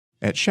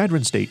At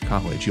Chadron State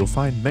College, you'll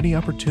find many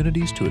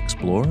opportunities to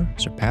explore,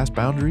 surpass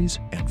boundaries,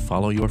 and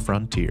follow your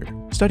frontier.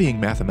 Studying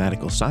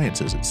mathematical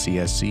sciences at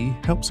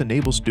CSC helps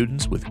enable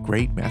students with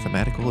great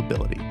mathematical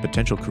ability.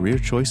 Potential career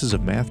choices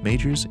of math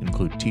majors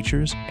include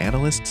teachers,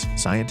 analysts,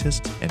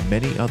 scientists, and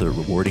many other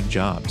rewarding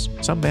jobs.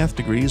 Some math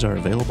degrees are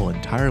available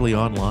entirely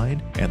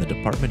online, and the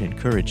department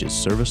encourages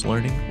service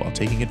learning while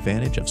taking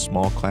advantage of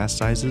small class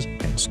sizes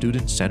and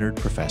student-centered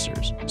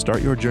professors.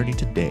 Start your journey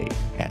today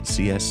at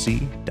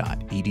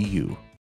csc.edu.